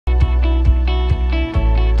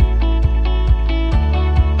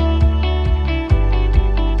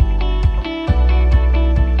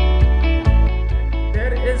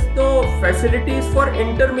facilities for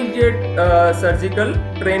intermediate surgical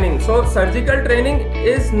training. So surgical training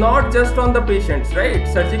is not just on the patients, right?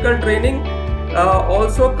 Surgical training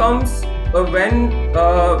also comes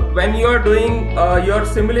when you are doing your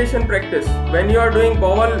simulation practice, when you are doing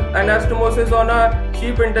bowel anastomosis on a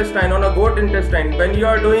sheep intestine, on a goat intestine, when you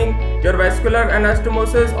are doing your vascular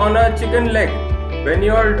anastomosis on a chicken leg, when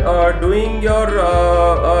you are doing your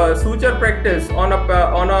suture practice on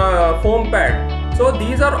a foam pad. So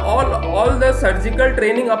these are all the surgical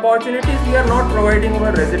training opportunities we are not providing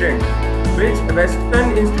our residents, which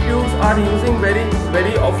Western institutes are using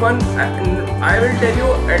very often. I will tell you,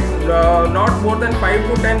 at not more than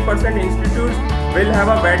 5 to 10% institutes will have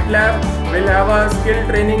a wet lab, will have a skill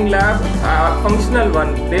training lab, functional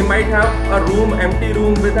one. They might have a room, empty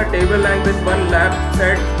room with a table and with one lab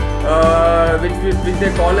set, which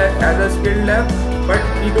they call it as a skill lab. But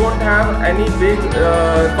we don't have any big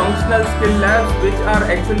functional skill labs which are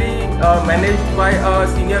actually managed by a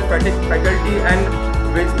senior faculty and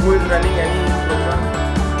who is running any program.